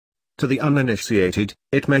To the uninitiated,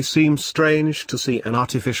 it may seem strange to see an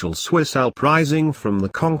artificial Swiss Alp rising from the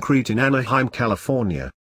concrete in Anaheim, California.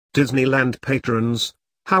 Disneyland patrons,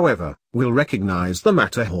 however, will recognize the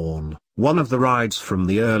Matterhorn, one of the rides from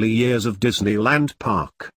the early years of Disneyland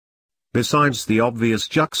Park. Besides the obvious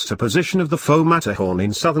juxtaposition of the faux Matterhorn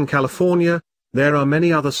in Southern California, there are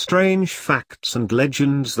many other strange facts and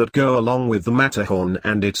legends that go along with the Matterhorn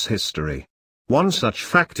and its history. One such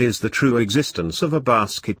fact is the true existence of a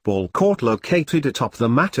basketball court located atop the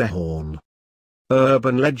Matterhorn.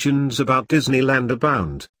 Urban legends about Disneyland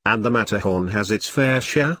abound, and the Matterhorn has its fair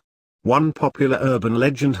share. One popular urban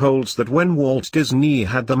legend holds that when Walt Disney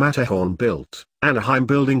had the Matterhorn built, Anaheim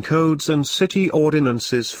building codes and city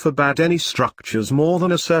ordinances forbade any structures more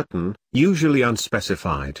than a certain, usually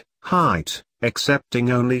unspecified, height,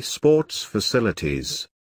 excepting only sports facilities.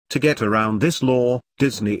 To get around this law,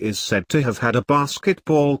 Disney is said to have had a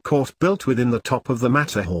basketball court built within the top of the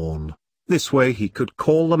Matterhorn. This way he could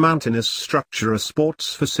call the mountainous structure a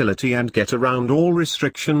sports facility and get around all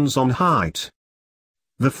restrictions on height.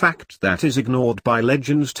 The fact that is ignored by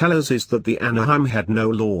legend tellers is that the Anaheim had no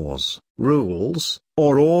laws, rules,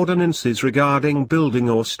 or ordinances regarding building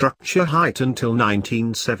or structure height until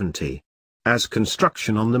 1970. As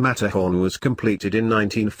construction on the Matterhorn was completed in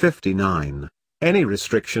 1959, any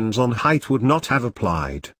restrictions on height would not have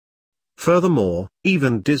applied. Furthermore,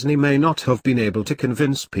 even Disney may not have been able to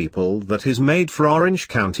convince people that his made-for Orange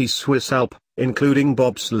County Swiss Alp, including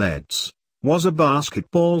bobsleds, was a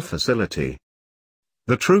basketball facility.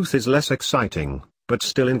 The truth is less exciting, but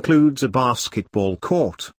still includes a basketball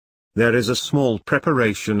court. There is a small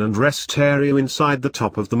preparation and rest area inside the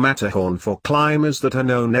top of the Matterhorn for climbers that are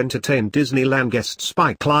known to entertain Disneyland guests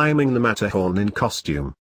by climbing the Matterhorn in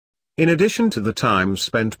costume. In addition to the time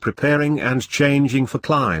spent preparing and changing for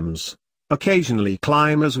climbs, occasionally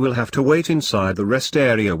climbers will have to wait inside the rest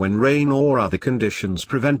area when rain or other conditions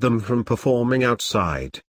prevent them from performing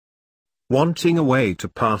outside. Wanting a way to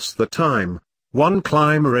pass the time, one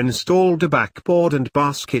climber installed a backboard and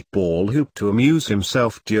basketball hoop to amuse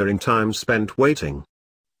himself during time spent waiting.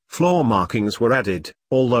 Floor markings were added,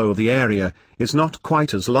 although the area is not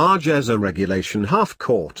quite as large as a regulation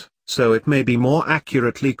half-court, so it may be more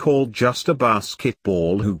accurately called just a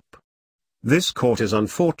basketball hoop. This court is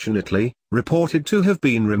unfortunately reported to have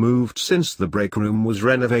been removed since the break room was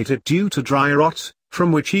renovated due to dry rot,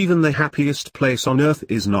 from which even the happiest place on earth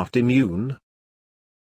is not immune.